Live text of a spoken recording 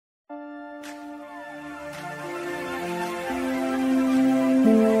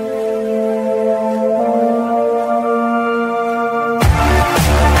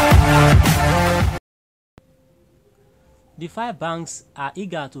25 banks are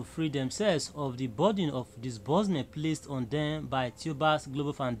eager to free themselves of the burden of disbursement placed on them by Theobarth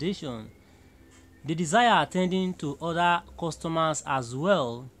Global Foundation. They desire attending to other customers as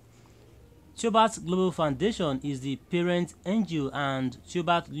well. Theobarth Global Foundation is the parent NGO, and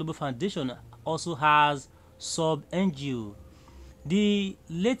Theobarth Global Foundation also has sub-NGO. The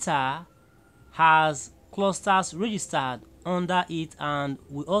latter has clusters registered under it and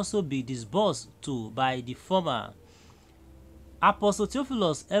will also be disbursed to by the former. Apostle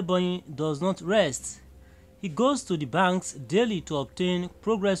Theophilus Ebonyi does not rest. He goes to the banks daily to obtain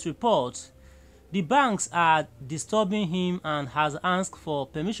progress reports. The banks are disturbing him and has asked for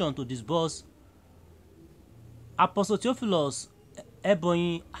permission to disburse. Apostle Theophilus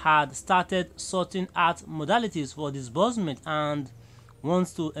Ebonyi had started sorting out modalities for disbursement and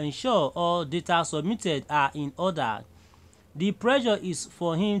wants to ensure all data submitted are in order. The pressure is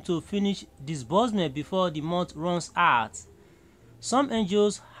for him to finish disbursement before the month runs out. Some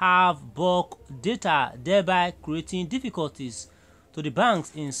NGOs have bulk data, thereby creating difficulties to the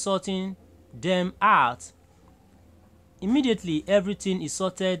banks in sorting them out. Immediately everything is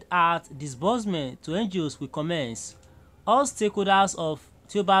sorted out, disbursement to NGOs will commence. All stakeholders of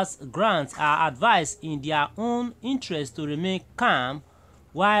Theobarth's grants are advised in their own interest to remain calm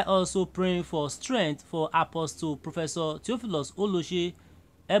while also praying for strength for Apostle Professor Theophilus Oloshe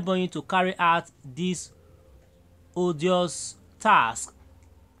Ebonyi to carry out this odious task.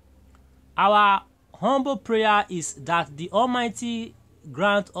 Our humble prayer is that the Almighty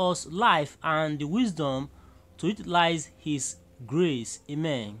grant us life and the wisdom to utilize His grace.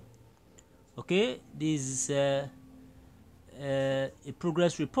 Amen. Okay, this is a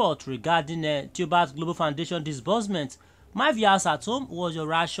progress report regarding Theobarth Global Foundation disbursement. My viewers at home, was your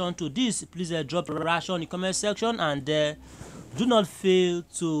reaction to this? Please drop a reaction in the comment section, and do not fail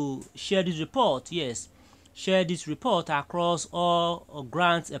to share this report. Yes, share this report across all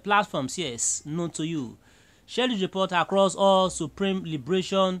grant platforms, yes, known to you. Share this report across all Supreme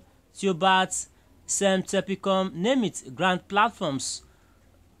Liberation, Theobarth, Sem Tepicom, name it, grant platforms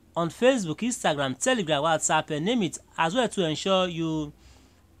on Facebook, Instagram, Telegram, WhatsApp, and name it, as well to ensure you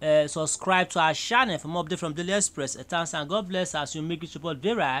subscribe to our channel for more updates from Daily Express. Thanks and God bless as you make this report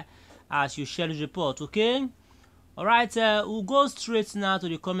viral, as you share this report. Okay, all right, we'll go straight now to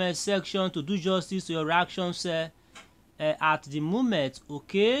the comment section to do justice to your reactions at the moment.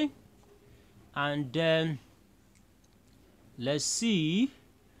 Okay, and then let's see,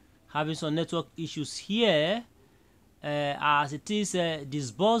 having some network issues here as it is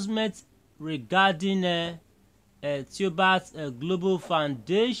disbursement regarding Theobarth Global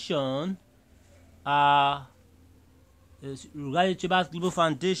Foundation. Regarding Theobarth Global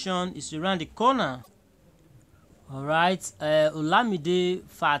Foundation is around the corner. All right, Olamide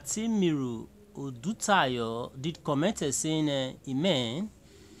Fatimiru Odutayo did comment saying amen.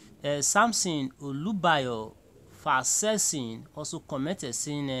 Samson Olubayo Fasesin also commented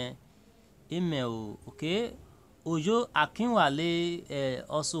saying amen. Okay, Ojo Akinwale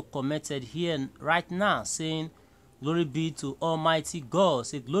also commented here right now saying glory be to Almighty God.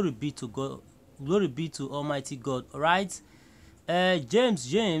 Say glory be to God. Glory be to Almighty God. All right.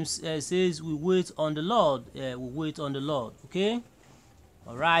 James says we wait on the Lord. We wait on the Lord. Okay.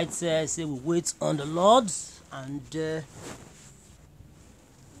 All right. Say we wait on the Lord and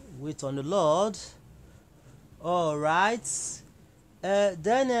wait on the Lord. All right.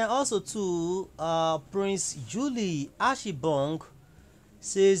 Then also to Prince Julie Ashibong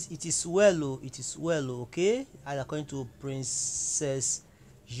says it is well, it is well. Okay, and according to Princess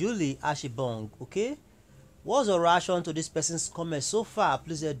Julie Ashibong. Okay, what's your reaction to this person's comment so far?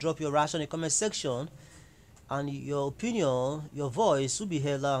 Please drop your reaction in the comment section, and your opinion, your voice will be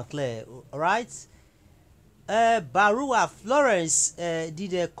heard loud and clear. All right. Barua Florence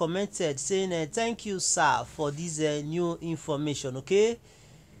did commented saying thank you sir for this new information. Okay,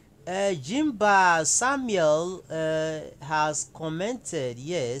 Jimba Samuel has commented,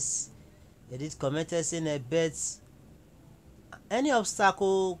 yes, he did commented saying but any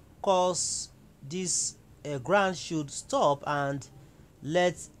obstacle cause this grant should stop and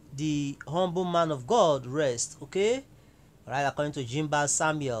let the humble man of God rest. Okay, all right, according to Jimba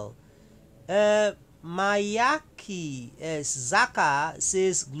Samuel. Mayaki Zaka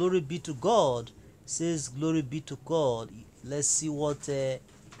says glory be to God. Says glory be to God. Let's see what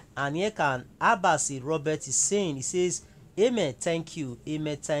Anyekan Abasi Robert is saying. He says amen, thank you,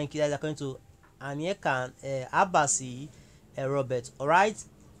 amen, thank you. That's according to Anyekan Abasi Robert. All right.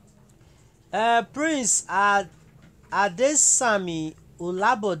 Prince Adesami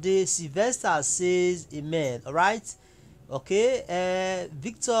Olabode Sylvester says amen. All right. Okay,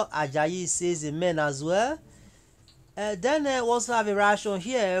 Victor Ajayi says amen as well. Then also have a reaction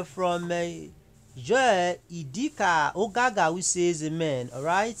here from Joel Idika Ogaga, who says amen. All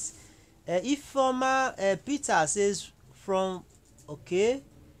right. Ifeoma Peter says from, okay,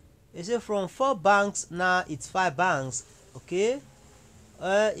 he says from 4 banks now it's 5 banks. Okay.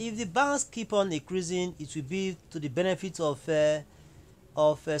 If the banks keep on increasing, it will be to the benefit of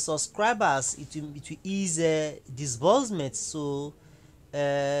subscribers. It will ease disbursement. So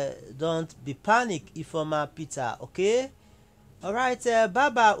don't be panic, Ifeoma Peter. Okay. All right.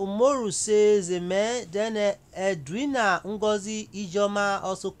 Baba Umoru says amen. Then Edwina Ngozi Ijoma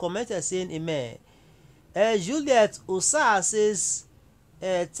also commented saying amen. Juliet Osa says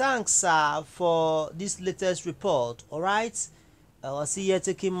thanks for this latest report. All right. I'll see you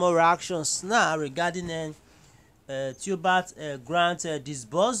taking more actions now regarding Theobarth grant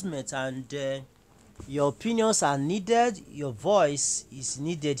disbursement, and your opinions are needed. Your voice is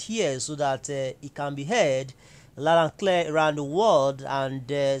needed here so that it can be heard loud and clear around the world, and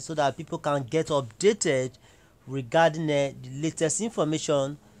so that people can get updated regarding the latest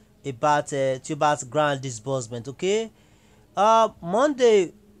information about Theobarth grant disbursement. Okay.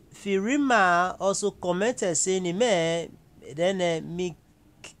 Monday, Firima also commented saying amen. Then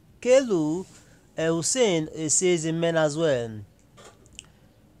Mikelu Hussein says amen as well.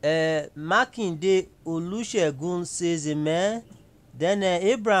 Makinde Olusegun says amen. Then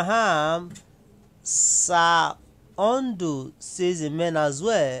Abraham Saondo says amen as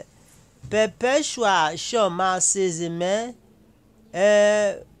well. Perpetua Shoma says amen.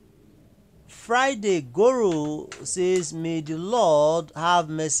 Friday Goro says, may the Lord have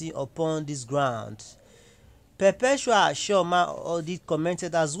mercy upon this ground. Perpetua Shoma did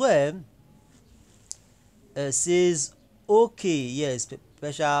commented as well. Says okay. Yes,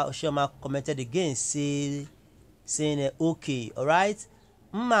 Perpetua Shoma commented again, saying okay. All right.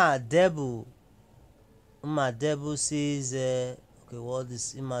 Mma Debu says okay. What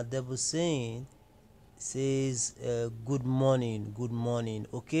is Mma Debu saying? Says good morning.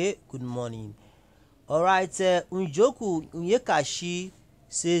 Okay, good morning. All right. Unjoku Unyekashi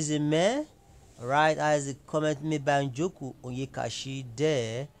says amen. All right, as a comment made by Unjoku Unyekashi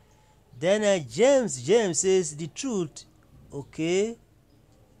there. Then James says the truth. Okay,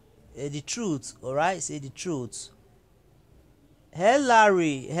 the truth. All right, say the truth.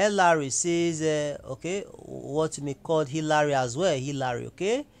 Hilary says okay, what you may call Hilary as well. Hilary,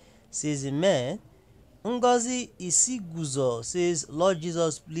 okay, says amen. Ngozi Isiguzo says, Lord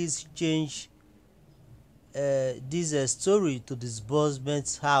Jesus, please change this story to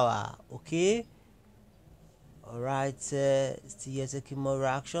disbursement hour. Okay. All right. Still taking more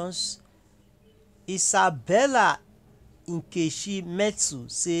reactions. Isabella Nkechi Metsu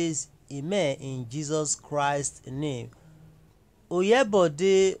says, amen in Jesus Christ's name.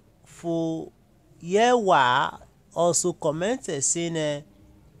 Oyebode Foyewa also commented saying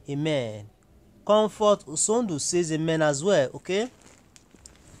amen. Comfort Usondu says amen as well. Okay,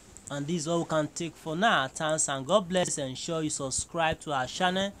 and this is all we can take for now. Thanks and God bless. Ensure you subscribe to our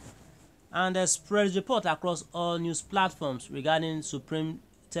channel and spread the report across all news platforms regarding Supreme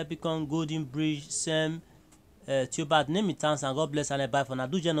Tepicon Golden Bridge Theobarth name it. Thanks and God bless, and bye for now.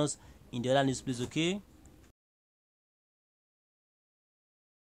 Do join us in the other news please. Okay.